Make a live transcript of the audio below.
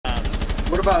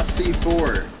What about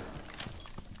C4?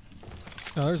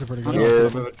 Oh, there's a pretty good Yeah.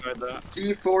 one.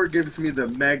 C4 gives me the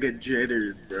mega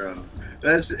jitters, bro.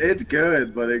 It's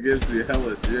good, but it gives me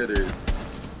hella jitters.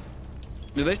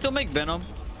 Do they still make Venom?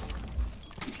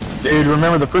 Dude,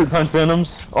 remember the Fruit Punch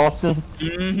Venoms, Austin?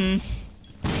 Mm-hmm.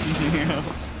 Yeah,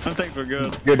 I think we're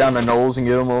good. Go down to Knowles and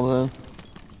get them all the time.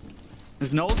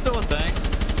 Is Noel still a thing?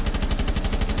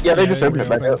 Yeah, they just opened it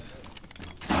back up.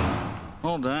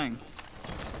 Oh, dang.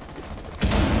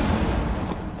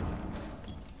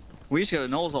 We used to go to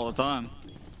Knowles all the time.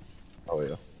 Oh,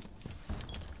 yeah.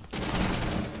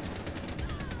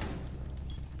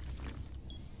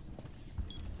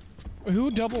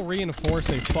 Who double reinforced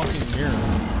a fucking mirror?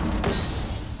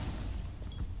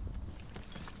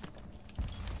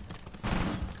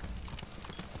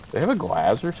 They have a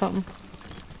glass or something?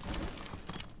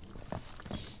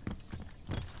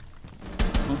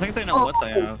 I don't think they know what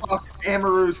they have. Fuck,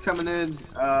 Amaru's coming in.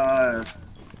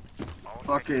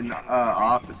 Fucking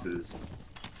offices.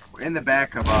 In the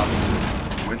back of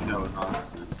offices. Window and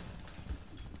offices.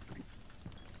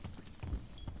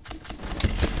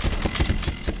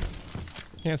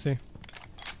 Can't see.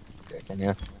 Yeah, can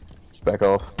you? Just back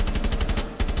off.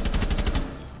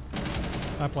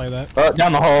 I play that.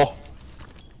 Down the hall.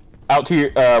 Out to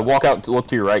your, walk out, look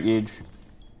to your right, Gage.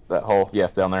 That hall, yeah,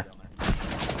 down there.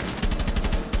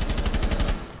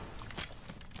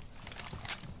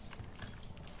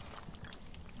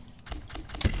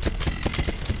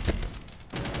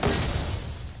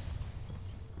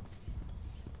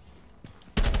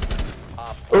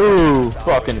 Ooh,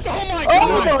 fucking. Oh my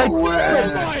Oh god! my Oh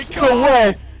my god! No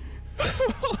way!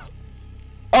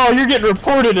 Oh, you're getting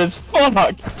reported as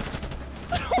fuck!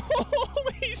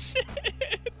 Holy shit!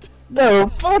 No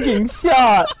fucking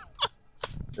shot!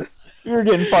 You're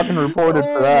getting fucking reported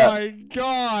for that. Oh my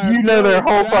god! You know their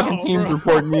whole No, fucking team's bro.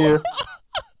 reporting you.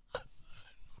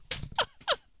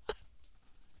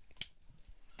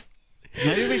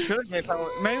 Maybe we should give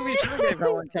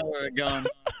Helen Keller a gun.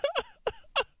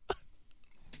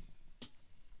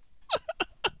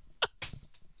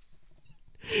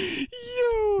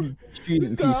 Yo!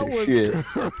 Cheating piece That of was shit.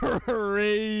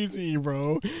 crazy,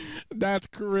 bro. That's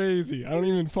crazy. I don't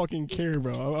even fucking care,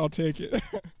 bro. I'll take it.